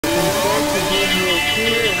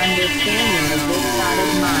understanding of this thought of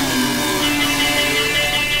mine.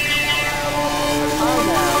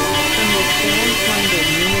 Although, from the standpoint of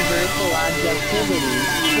universal objectivity,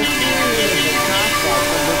 the period of the process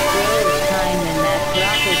of the flow of time in that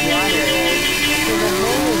drop of water is, for the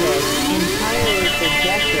whole of it, entirely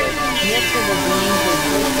subjective, yet for the beings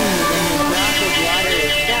existing within the drop of water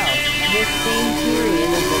itself, this same period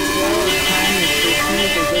of the flow of time is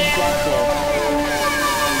perceived as objective.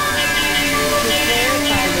 To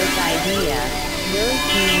clarify this idea, those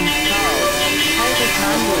beings called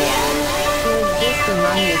hypochondriacs, who exist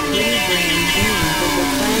among the three-brained beings of the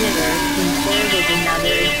planet Earth can serve as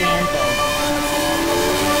another example.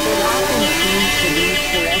 It often seems to these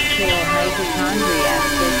terrestrial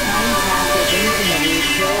hypochondriacs that time passes infinitely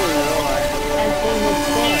slowly or, as they would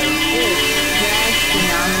say, it drags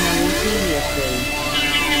phenomenally tediously.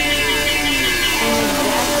 In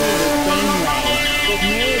exactly the same way, it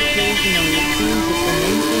may occasionally seem to some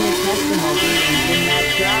infinitesimal beings in that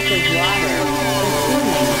drop of water,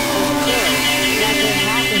 assuming, of course, that there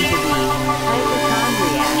happen to be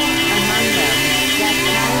hypochondriacs among them, that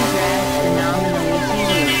time drags phenomenally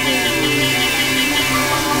tediously.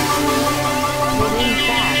 But in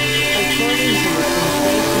fact, according to the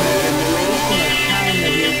sensation of the duration of time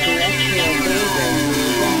of your terrestrial favorites,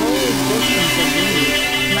 the whole existence of these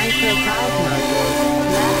microcosmoses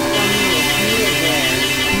lasts only a few of their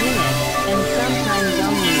minutes, and sometimes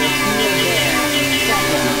only a few of their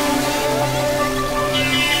seconds.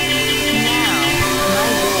 Now, my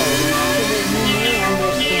goal, so that you may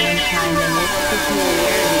understand time and its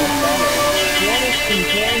peculiarities better, let us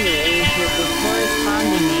compare your age with the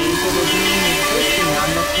corresponding age of a being existing on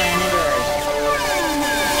the planet Earth.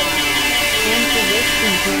 And for this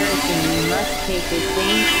comparison we must take the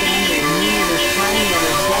same standard unit of time that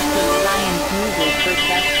objective science uses for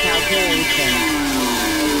such calculation.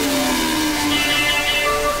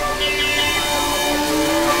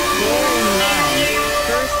 Bear in mind,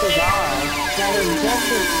 first of all, that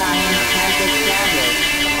objective science has established,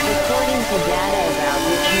 according to data about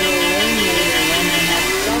which you will learn later when I have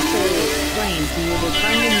specially explained to you the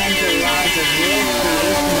fundamental laws of world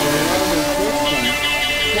creation and world existence,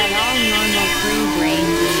 that all normal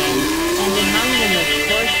free-brained beings, and among them of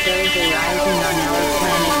course those arising on our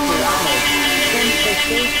planet Keratis, sense the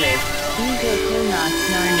sacred, ego-kunos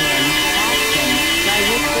narnian, action, by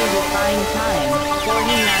which they define time, 49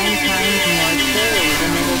 times more slowly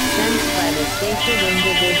than it is sensed by the sacred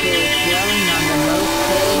individuals dwelling on the most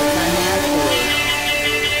holy sun absolute.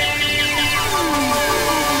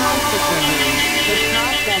 Consequently, the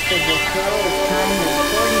process of the flow of time is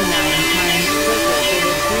 49 times quicker for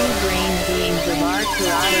the free-brained beings of our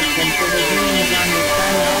Keratis than for the beings on the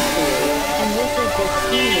sun absolute, and this is the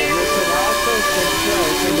speed at which it also should flow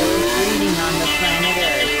for those breathing on the planet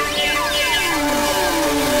Earth.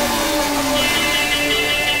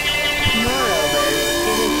 Moreover,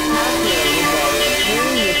 it is calculated that,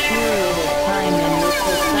 during the period of time in which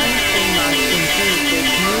the sun's CMOS completes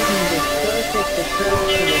its movement of closest approach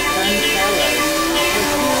to the sun's fellows, the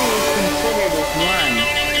period considered as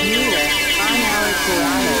 1 year, on our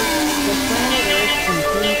Keratis, the planet Earth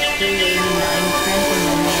completes 389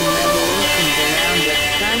 centimillion revolutions around the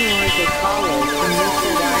sun, or as it follows from this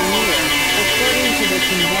that our year, according to the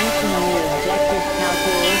conventionally objective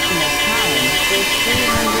calculation of time, is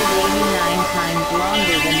 389 times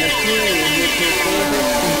longer than the period which your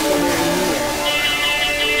favorites consider a year.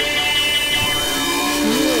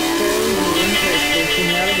 You will surely be interested to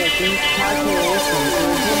know that these calculations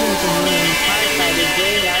were given to me in part by the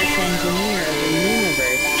great arch engineer of the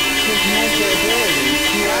universe, his measurability,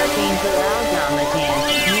 the Archangel Algamatan,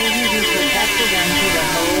 may he be protected unto the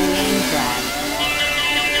holy Anglat.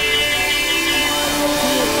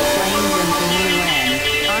 He explained unto me when,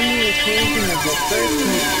 on the occasion of the first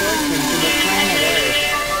misfortune to the planet Earth,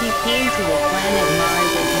 he came to the planet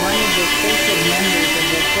Mars as one of the sacred members of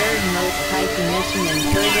the third most high commission, and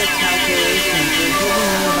further calculations were given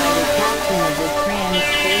me by the captain of the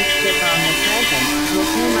trans-spaceship on the present, with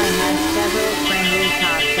whom I had several friendly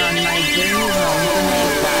talks on my journey home from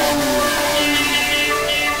exile.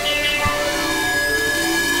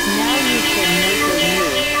 Now you should make of me,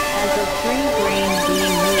 as a free-brained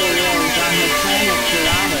being who arose on the planet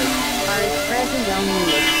Keratis, are at present only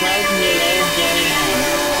a 12-year-old boy, and,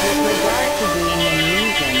 with regard to being in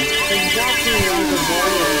reason, exactly like a boy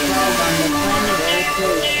of 12 on the planet Earth who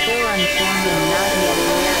is still unformed and not yet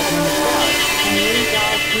aware of himself, and leaves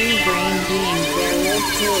all free-brained beings there live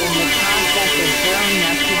too in the process of growing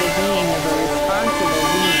up to the being of a responsible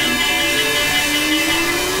being.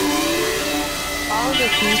 All the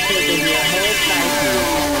features of your whole psyche,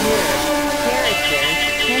 your character,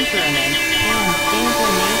 temperament, and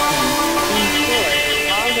inclination,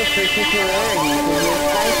 particularities of your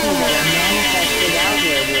psyche that are manifested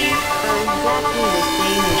outwardly, are exactly the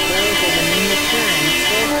same as those of an immature and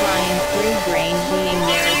still flying free-brained being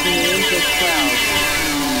there at the age of 12.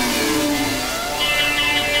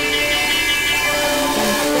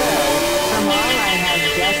 And so, from all I have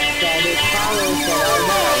just said it follows that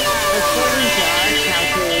although, according to our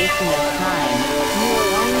calculation of time, you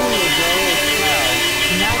are only a boy of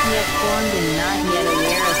 12, not yet formed and not yet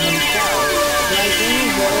aware of himself, like any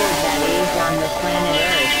boy of that age on the planet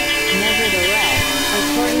Earth, nevertheless,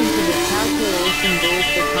 according to the calculation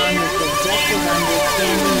based upon the subjective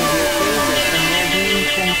understanding of your phases from there being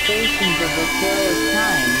sensations of the flow of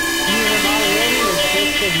time, you have already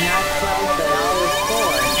existed not 12 but all of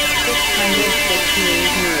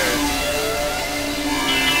 668 years.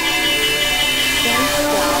 Thanks to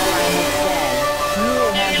all I have said, you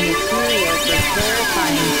will have material for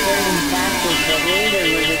clarifying certain factors that later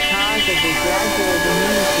were the cause of the gradual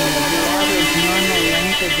diminishing of the average normal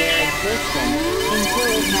length of their existence, until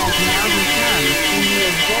it has now become, in the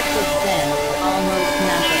objective sense, almost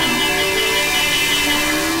nothing.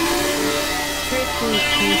 Strictly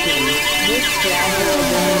speaking, this gradual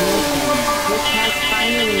diminution, which has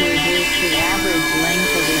finally reduced the average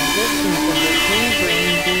length of existence of the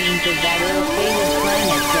free-brained beings of that ill-fated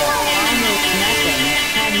planet to almost nothing,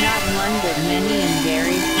 had not one but many and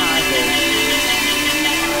varied causes.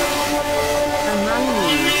 Among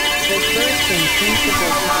these, the first and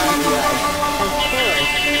principal cause was, of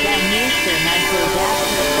course, that nature had to adapt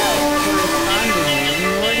herself correspondingly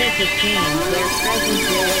in order to change their present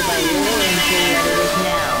little by little into what it is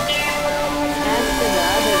now. As to the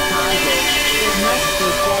other causes, it must be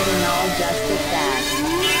said in all justice that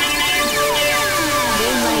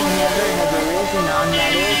they might never have arisen on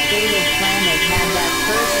that ill-fated planet had that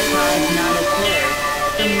first cause not occurred,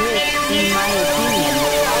 from which, in my opinion,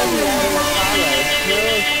 all the others followed,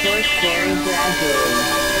 though of course very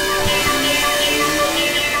gradually.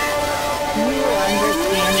 You will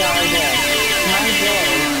understand all this, my boy,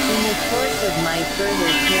 in the course of my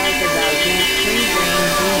further tales about these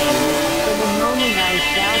free-brained beings. For the moment I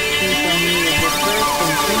shall speak only of the first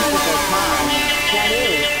and principal cause, that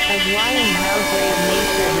is, of why and how great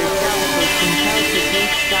nature herself was compelled to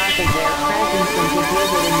take stock of their presence and to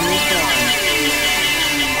give it a new form.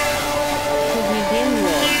 To begin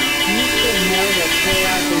with, you should know that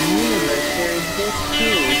throughout the universe there exist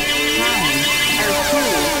time, or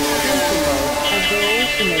two, principles, of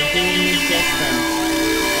duration of being existence.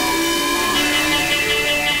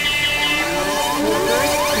 The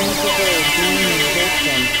first principle of being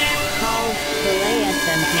existence, called psy-drone,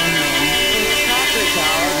 is proper to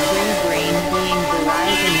all free-brained beings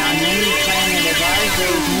arising on any planet of our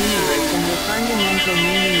great universe, and the fundamental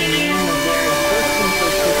meaning and aim of their existence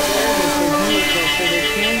is to serve as the vehicle for the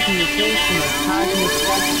transmutation of cosmic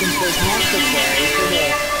substances necessary for the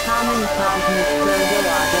common cosmic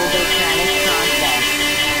proto-autocratic process.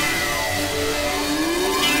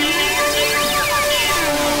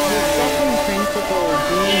 The second principle of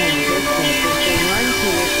being existence is the one to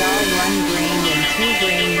which all one-brained and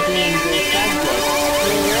two-brained beings are subject,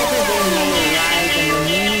 wherever they may arise, and the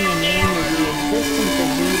meaning and aim of the existence of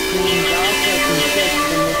these beings also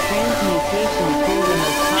consists in the transmutation through them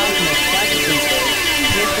of cosmic substances,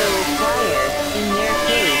 which are required, in their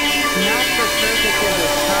case, not for purposes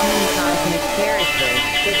of common cosmic character,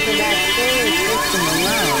 but for that solar system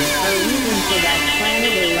alone, or even for that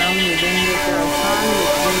planet alone within which or upon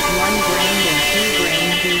which these one-brained and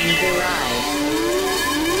two-brained beings arise.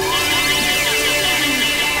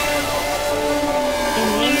 In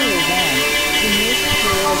any event, to make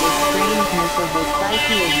clear the strangeness of the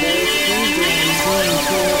psyche of those free-brained beings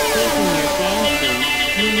who have taken your fancy,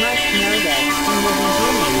 you must know that, in the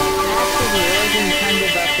beginning, after the organ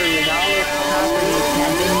Kundabuffer with all its properties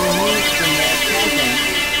had been removed from their presence,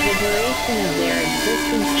 the duration of their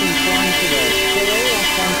existence conformed to the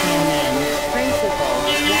psy-drone principle,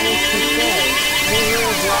 that is to say, they were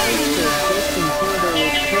obliged to exist until there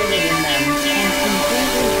was credit in them, and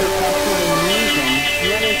completely protected in reason,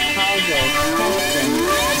 what is called the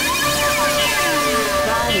happenstance.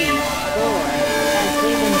 Body, or, as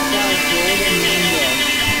they themselves later named it,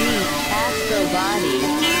 the astral body,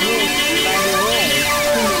 which, by the way,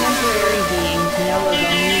 contemporary beings know of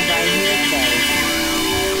only by hearsay.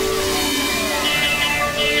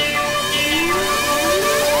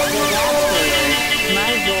 But afterward,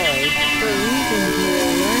 my boy, for reasons you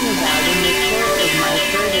will learn about in the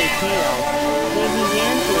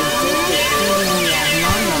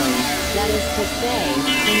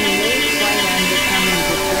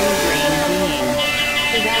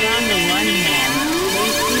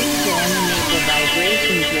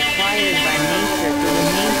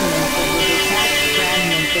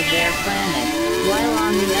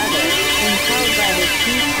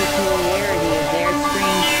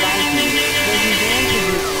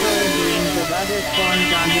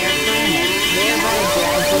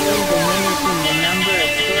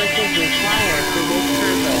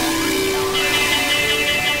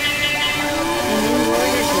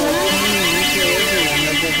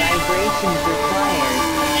conditions required,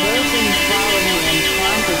 both in quality and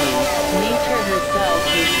quantity, nature herself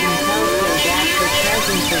was compelled to adapt the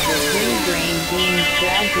presence of the three-brained beings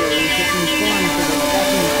gradually to conform to the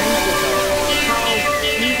second principle, called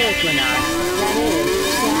equinox, that is,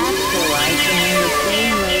 to actualize them in the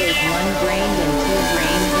same way as one-brained and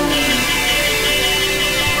two-brained beings.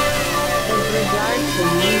 As regards the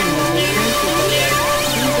meaning of the principle of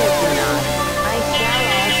equinox, I shall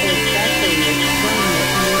also specially explain it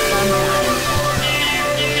to you sometime.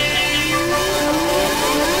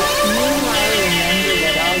 Meanwhile, remember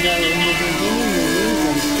that although in the beginning the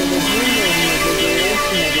reasons for the dwindling of the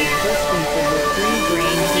duration of existence of the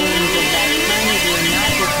three-brained beings of that planet were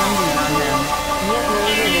not dependent on them, yet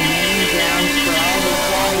later the main grounds for all the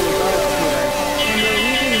chatty evoked were, and are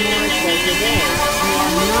even more so today, the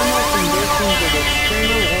abnormal conditions of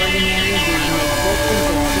external ordinary being existence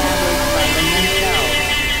established by them themselves.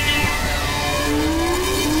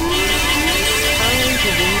 Owing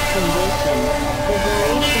to these conditions, the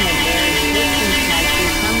duration of their existence has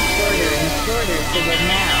become shorter and shorter so that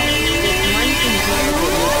now, if one compares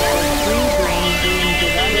it with that of three-brained beings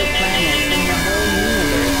of other planets in the whole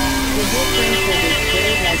universe, the difference is as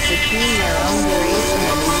great as between their own duration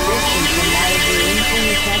of existence and that of the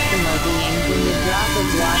infinitesimal beings in the drop of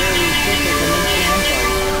water we took as an example.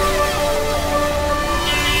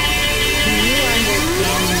 Do you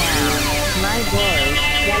understand now, my boys,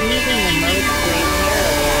 that even the most great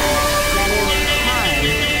bureaucrat, that is, time,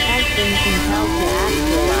 has been compelled to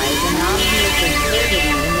actualize an obvious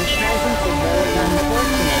absurdity in the presence of those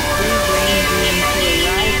unfortunate three-brained beings who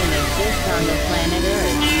arise and exist on the planet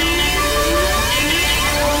Earth?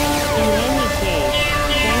 In any case,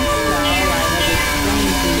 thanks to all I have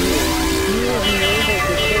explained to you, you will be able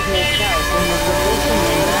to put yourself in the position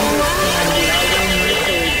and understand the although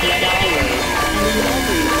merciless yet always, and in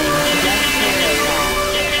everything, just paradox.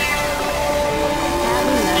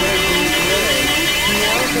 Having uttered these words,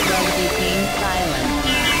 Beelzebub became silent.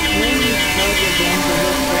 When he spoke again to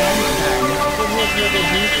his grandson, it was with a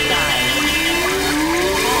deep sigh.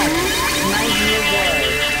 Yes, my dear boy.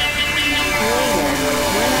 Later,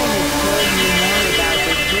 when I have told you more about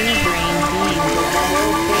the three-brained beings of that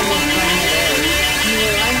ill-fated planet Earth, you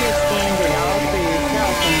will understand it all for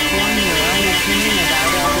yourself and form your own opinion about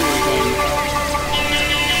everything.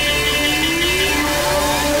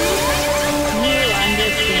 You will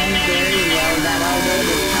understand very well that although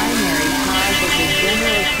the primary cause of the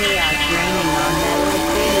general chaos reigning on that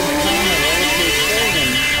ill-fated planet Earth is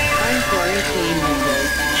certain,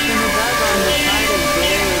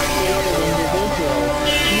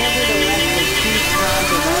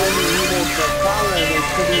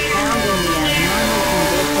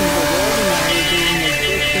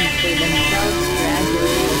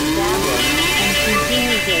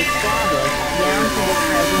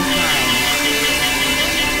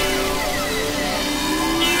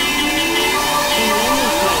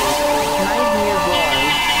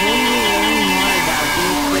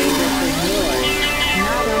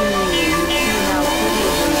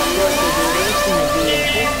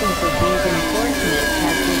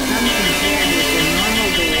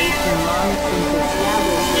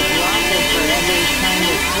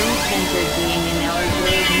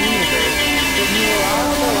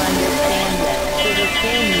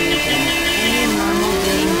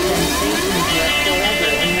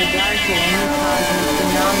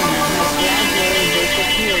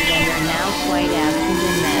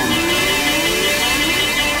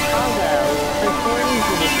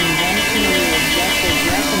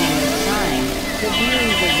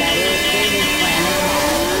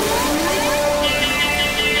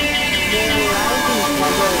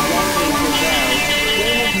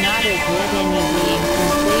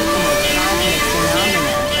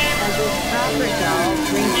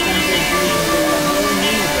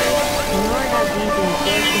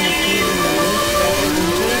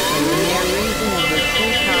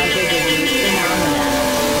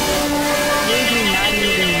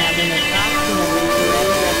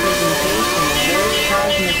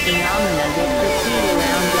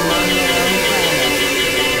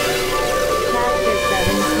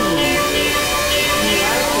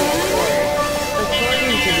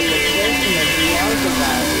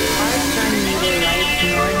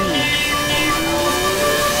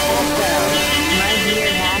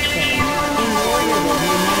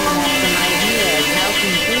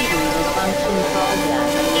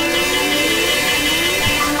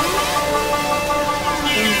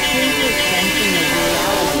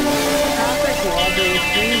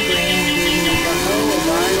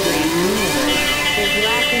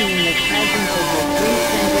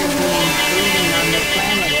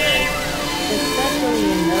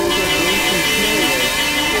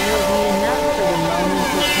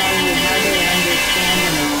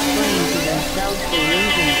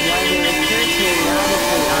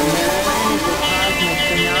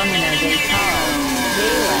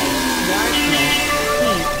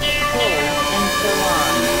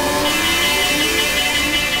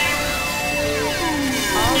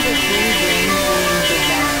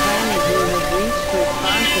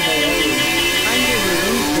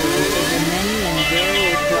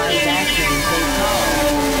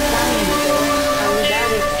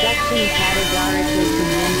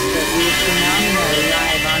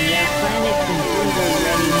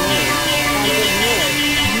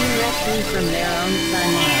 from their own sun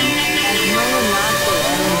and, as Molinasal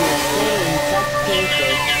Evan would say in such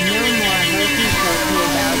cases, no more hokey-pokey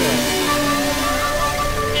about it.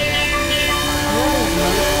 What is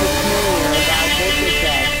most peculiar about this is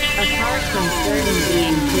that, apart from certain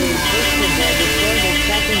beings who existed there before the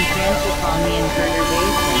second Transylvanian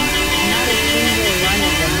perturbation, not a single one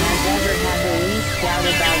of them has ever had the least doubt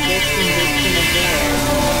about this conviction of theirs.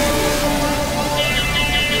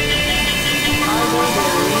 Although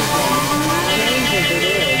their reason, strange as it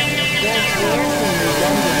is, does bear some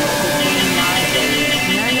resemblance to sane logic,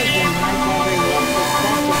 none of them has ever yet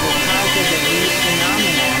suspected the causes of these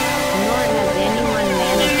phenomena, nor has anyone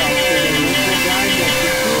manifested in this regard the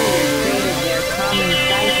peculiar trait of their common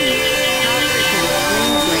psyche, proper to the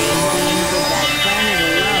free-brained beings of that planet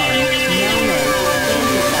alone, known as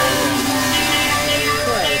fantasizing.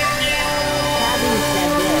 Quote. Having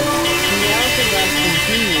said this, Beelzebub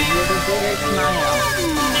continued with a bitter smile.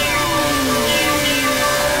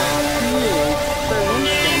 You, for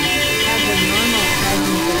instance, have the normal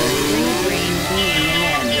presence of a free-brained being in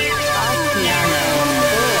an ostiano,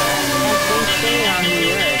 or, as they say on the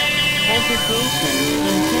earth, education,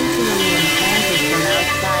 intentionally implanted from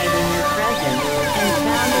outside in your presence, and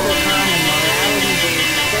founded upon a morality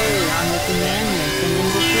based solely on the commandments and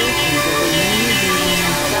indications of the only being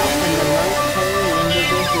himself and the most holy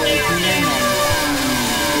individuals near him.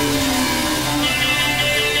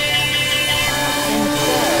 And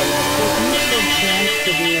so, if you should chance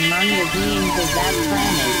to be among the beings of that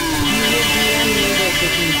planet, you would be unable to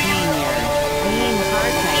contain your being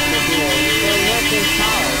heart-type or what they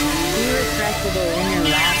call irrepressible inner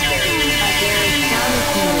laughter, at their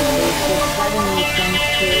astonishment as they should suddenly sense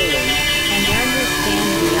clearly, and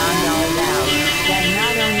understand beyond all doubt, that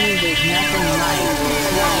not only does nothing light,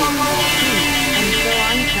 heat, and so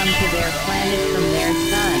on come to their planet from their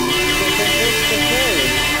sun, but that this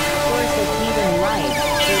supposed source of heat and light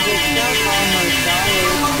is itself almost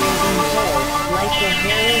always creating cold, like the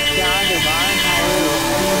hairless god of our highly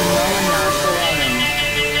esteemed Molinasal Evan.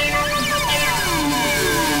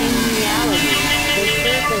 In reality, the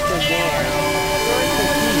surface of their source of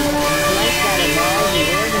heat, like that of all the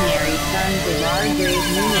ordinary suns of our great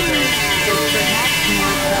universe, is perhaps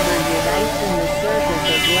more covered with ice than the surface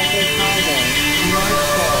of what they call the North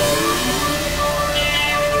Pole.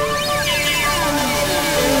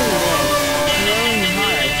 Surely this, glowing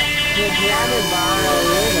heart, would rather borrow a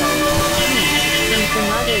little heat from some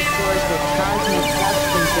other source of cosmic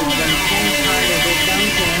substances than send part of its own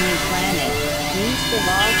to any planet, least of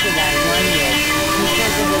all to that one which,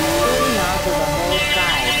 because of its splitting off of a whole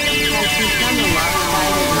side, has become a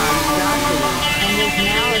lopsided monstrosity, and is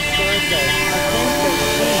now a source of offensive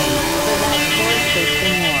shame for that poor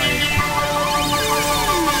system wars.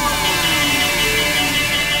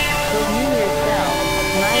 But you yourself,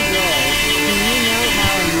 my boys, do you know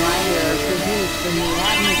how and why there are produced in the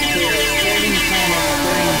atmosphere of certain planets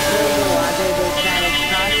during turbo-autodostatic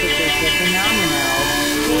processes the phenomena of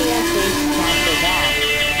KSH Cassivac,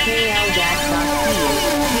 KL-Daxoxide,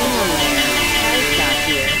 Chenolare,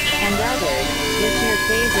 Isophere, and others, which your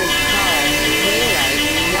favorites call daylight,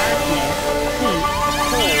 darkness, heat,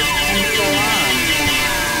 cold, and so on.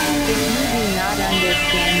 If you do not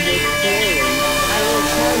understand this clearly, I will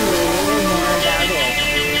tell you a little more about it.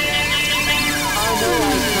 Although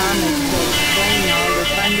I promise to explain all the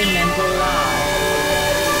fundamental laws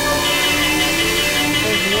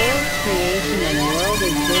of world creation and world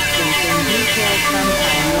existence in detail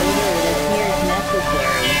sometime later, it appears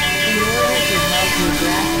necessary, in order to help you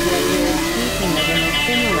grasp what you are speaking of and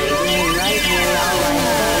assimilate in the right way all I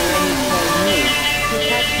have already told you, to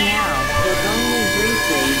touch now, but only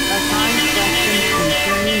briefly, upon questions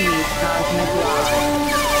concerning these cosmic laws.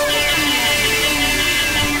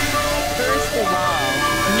 First of all,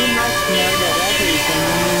 you must know that everything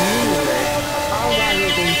in the universe, all that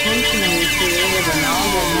is intentionally created and all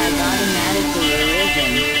that has automatically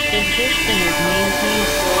arisen, exists and is maintained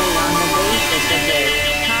solely on the basis of the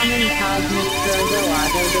common cosmic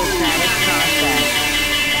proto-autodostatic process.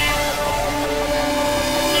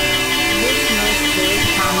 This most big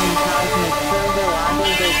common cosmic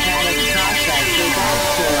proto-autodostatic process is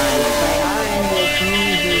actualized by our endless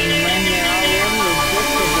uni-being when there already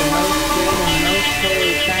existed the most great and most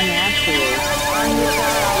holy Sun Absolute, on which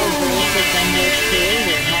our all-gracious endless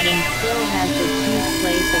Creator had and still has the chief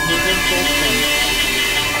place of his existence.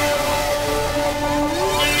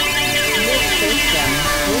 This system,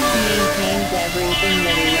 which maintains everything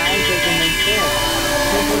that arises and exists,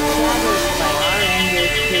 was established by our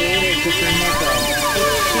endless Creator to permit the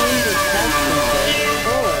exchange of substances,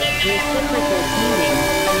 or reciprocal heating,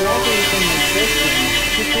 of everything existing,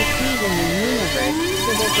 to proceed in the universe,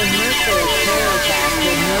 so that the merciless path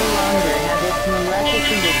would no longer have its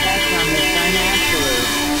maleficent effect on the Sun absolute.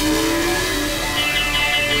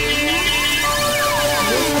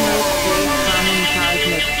 This most great common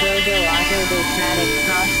cosmic proto-autocratic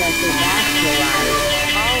process is actualized,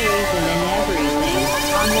 always and in everything,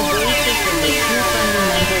 on the basis of the two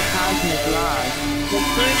fundamental cosmic laws, the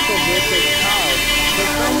first of which is called the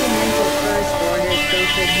fundamental first-order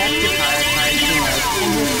sacred heptaparaparaxinos,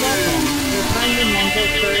 and the second, the fundamental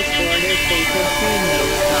first-order sacred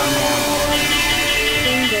premade.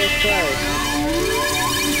 Single quote.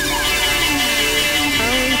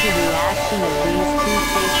 Owing to the action of these two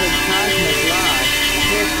sacred cosmic laws,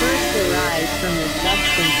 there first arise from the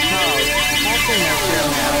substance called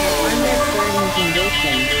epinochromo, under certain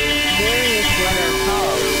conditions, various what are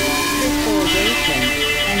called crystallizations,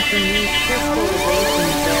 and from these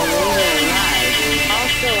crystallizations there later arise,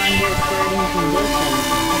 also under certain conditions,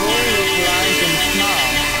 various large and small,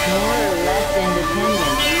 more or less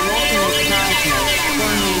independent, definite cosmic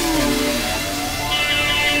formations.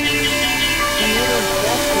 And it is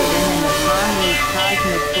just within and upon these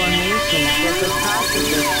cosmic formations that the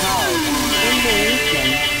processes called involution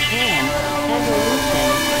and evolution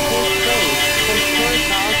take place, of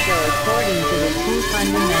course also according to the two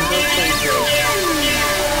fundamental sacred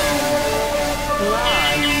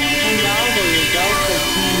laws, and all the results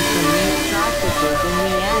obtained from these processes in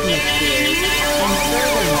the atmospheres, and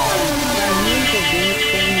furthermore, by means of these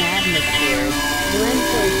same atmospheres, blend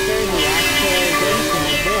to assure the actualization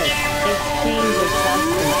of this exchange of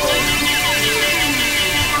substances.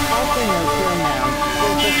 Epinochromo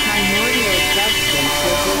is the primordial substance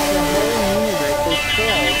with which the whole universe is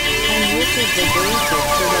filled, and which is the basis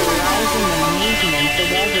for the rising and maintenance of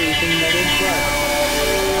everything that exists.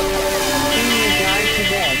 In regard to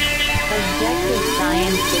this, objective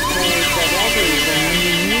science declares that everything in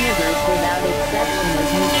the universe without exception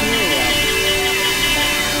is material.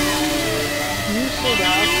 You should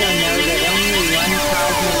also know that only one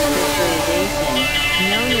cosmic crystallization,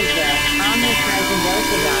 known as the omnipresent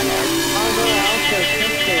oxygonos, although also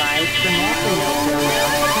crystallized from epinochromo,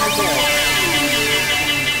 has its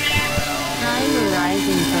time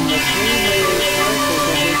arising from the three holy sources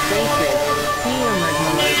of the sacred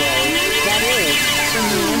theomorgmologos, that is, from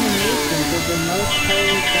the emanations of the most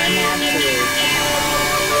holy Sun absolute.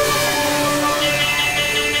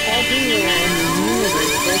 Everywhere in the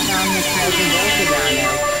universe this omnipresent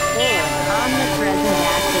oxygonos, or omnipresent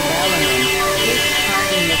active element, takes part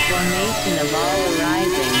in the formation of all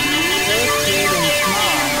arising, both great and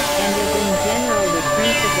small, and is in general the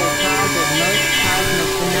principal cause of most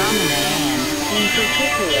cosmic phenomena and, in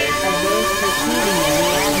particular, of those proceeding in the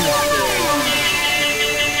atmospheres.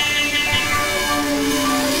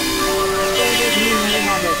 So that you may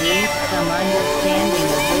have at least some understanding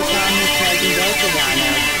of this omnipresent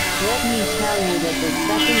oxygonos, let me tell you that the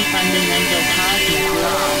second fundamental cosmic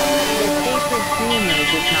law, the sacred premade,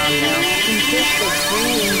 consists of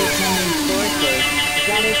three independent forces,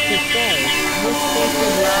 that is to say, this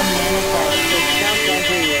sacred law manifests itself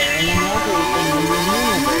everywhere and in everything in the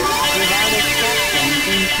universe, without exception,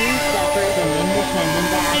 in three separate and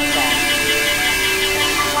independent aspects.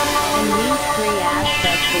 And these three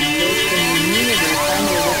aspects exist in the universe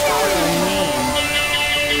under the following names.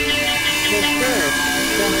 The first,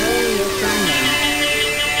 the holy affirming.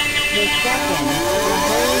 The second, the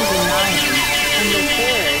holy denying. And the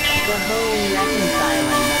third, the holy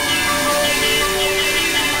reconciling.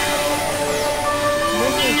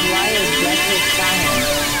 This is why objective science,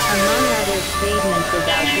 among other statements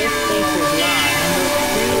about this sacred law and its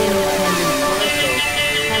three independent forces,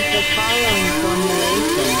 has the following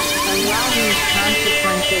formulation: a law whose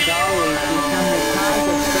consequences always become the cause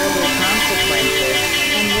of further consequences,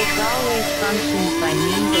 and which always functions by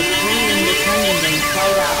means of three independent and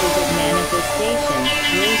quite opposite manifestations,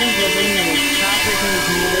 waiting to bring that its properties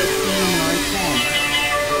neither seen nor sense.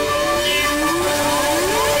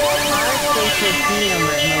 Our sacred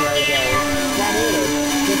theomorgmologos, that is,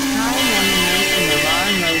 the time emanation of our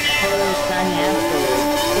most holy Sun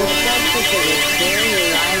absolute, is subject of its very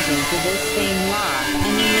arising to this same law,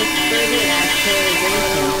 and in its further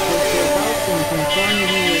actualizations which results in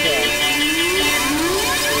conformity with it.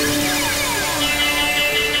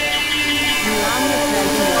 The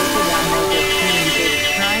omnipresent oxygonos obtains its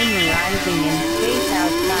time arising in space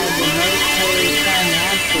outside the most holy Sun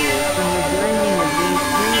absolute from the blending of these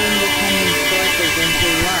three independent sources into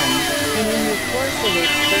one, and in the course of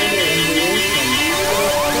its further involution, it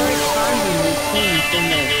is correspondingly changed in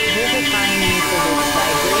the vivifyingness of its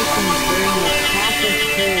vibrations during its passage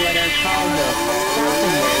through what are called the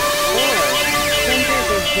salpingers, or centers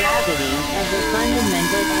of gravity, of the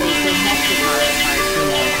fundamental sacred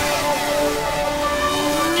hexapartinos.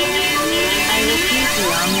 I repeat the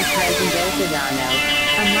omnipresent Okadano,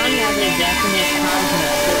 among other definite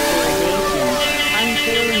cosmic crystallizations,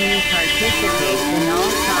 unfailingly participates in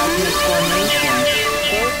all cosmic formations,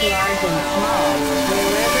 both large and small,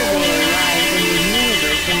 wherever they arise in the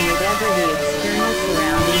universe and whatever the external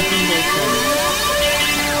surrounding conditions.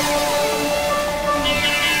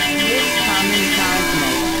 This common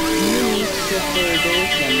cosmic, unique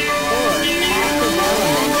crystallization, or active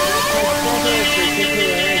element, has several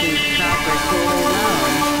particularities proper to it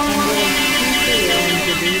alone, and it is chiefly owing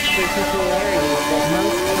to these particularities that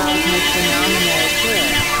most cosmic phenomena occur,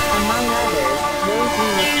 among others, those we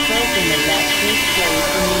have spoken of that take place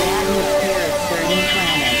in the atmosphere of certain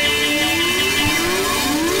planets.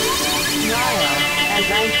 While, as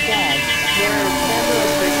I said, there are several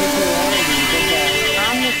particularities of the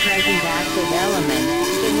omnipresent active element,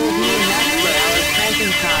 it will be enough for our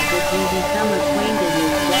present talk if we become acquainted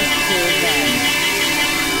with just two of them.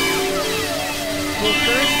 The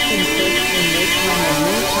first consists in which when a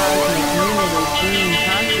new cosmic unit is being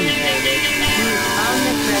concentrated, the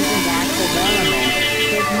omnipresent active element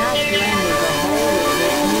does not blend as a whole with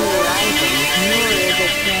this new arising, nor is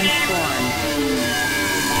it transformed.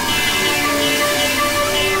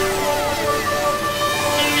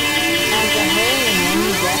 As a whole in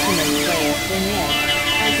any definite place in it,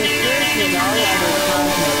 as occurs with all other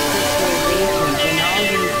cosmic crystallizations and all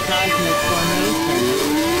these cosmic formations,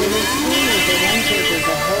 that as soon as it enters as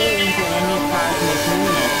a whole into any cosmic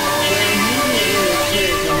unit, there immediately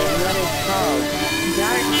occurs in it what is called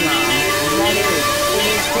dark wrong, that is, it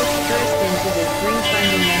is dispersed into the three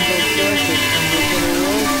fundamental sources from which it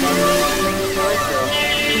arose. Then these three sources,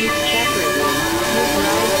 each separately, give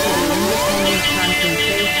rise to the independent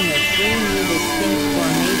concentration of three new distinct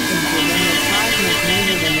formations within the cosmic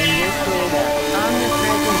unit, and in this way the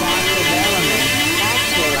omnipresent active element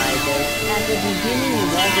actualizes, at the beginning of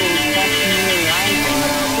every such new arising,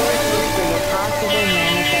 sources for the possible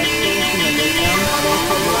manifestation of its own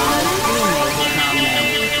sacred law as being made to come them.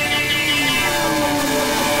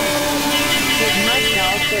 It must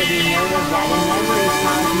also be noted that in every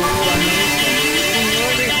cosmic formation, in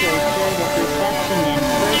order to assure the perception and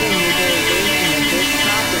further utilization of this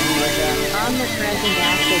property of the omnipresent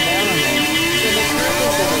active element, for the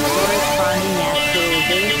purpose of a corresponding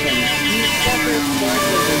actualization, these separate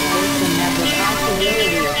sources exist and have the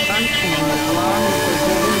possibility of functioning as long as the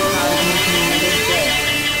given cosmic unit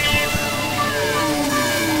exists.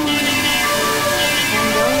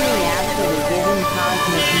 And only after the given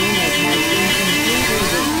cosmic unit has been completely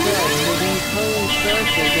dispersed will these holy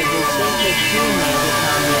sources of the sacred Trinity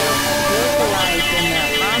localized in the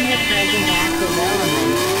omnipresent active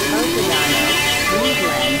element, Okadano,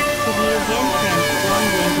 reblend, to be again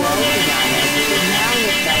transformed into Okadano, but now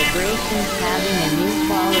with vibrations having a new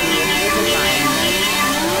quality of vivifyingness.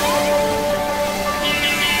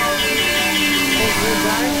 As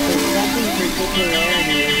regards the second particularity